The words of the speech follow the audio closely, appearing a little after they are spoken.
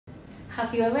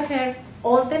Have you ever heard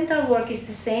all dental work is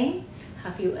the same?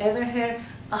 Have you ever heard,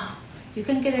 oh, you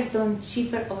can get it done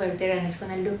cheaper over there and it's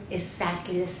gonna look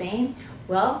exactly the same?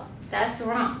 Well, that's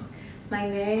wrong. My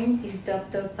name is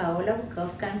Dr. Paola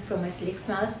Bukovkan from Sleek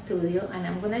Smile Studio, and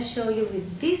I'm gonna show you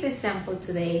with this example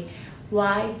today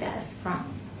why that's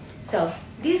wrong. So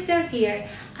this girl here,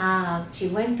 she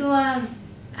went to a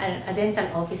dental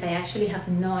office. I actually have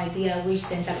no idea which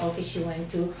dental office she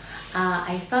went to.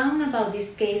 I found about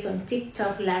this case on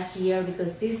TikTok last year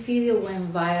because this video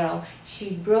went viral.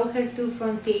 She broke her two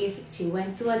front teeth. She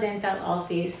went to a dental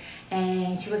office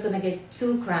and she was going to get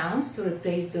 2 crowns to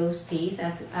replace those teeth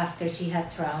after she had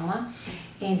trauma.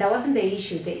 And that wasn't the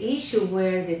issue. The issue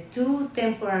were the 2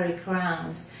 temporary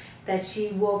crowns that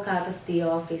she walked out of the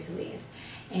office with.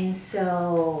 And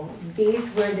so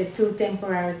these were the 2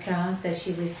 temporary crowns that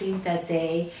she received that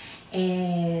day,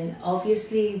 and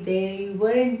obviously they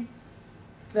weren't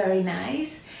very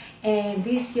nice, and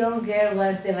this young girl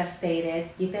was devastated.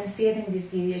 You can see it in this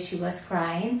video. She was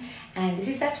crying, and this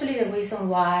is actually the reason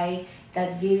why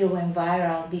that video went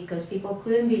viral, because people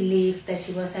couldn't believe that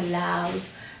she was allowed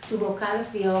to walk out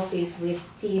of the office with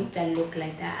teeth that look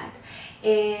like that.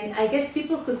 And I guess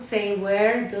people could say,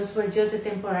 well, those were just the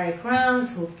temporary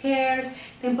crowns, who cares?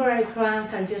 Temporary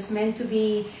crowns are just meant to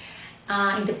be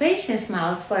in the patient's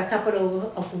mouth for a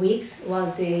couple of weeks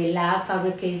while the lab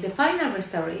fabricates the final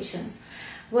restorations.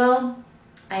 Well,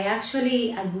 I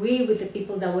actually agree with the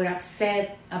people that were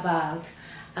upset about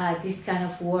this kind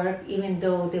of work, even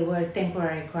though they were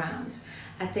temporary crowns.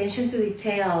 Attention to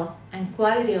detail and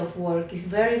quality of work is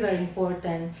very, very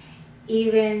important,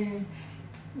 even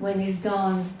when it's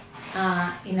done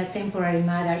in a temporary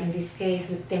manner, in this case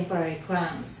with temporary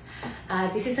crowns.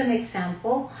 This is an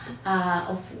example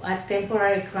of a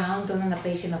temporary crown done on a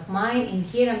patient of mine. In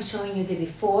here I'm showing you the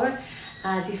before.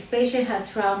 This patient had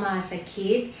trauma as a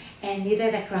kid and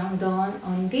needed a crown done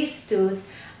on this tooth.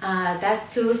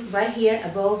 That tooth right here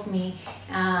above me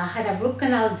had a root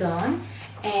canal done,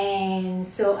 and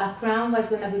so a crown was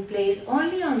going to be placed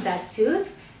only on that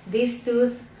tooth. This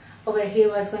tooth over here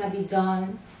was going to be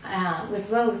done, was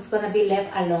going to be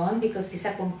left alone because it's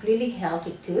a completely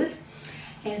healthy tooth.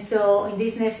 And so in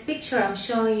this next picture, I'm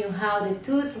showing you how the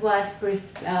tooth was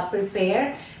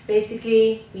prepared.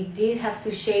 Basically, we did have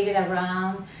to shave it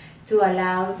around to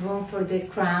allow room for the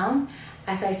crown.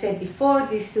 As I said before,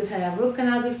 this tooth had a root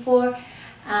canal before,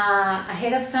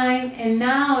 ahead of time, and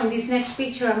now in this next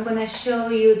picture I'm going to show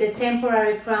you the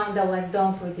temporary crown that was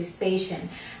done for this patient.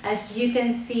 As you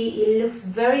can see, it looks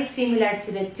very similar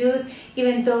to the tooth,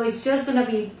 even though it's just going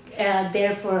to be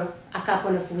there for a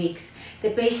couple of weeks. The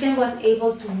patient was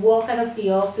able to walk out of the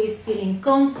office feeling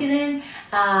confident,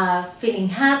 feeling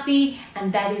happy,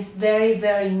 and that is very,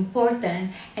 very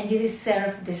important, and you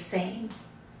deserve the same.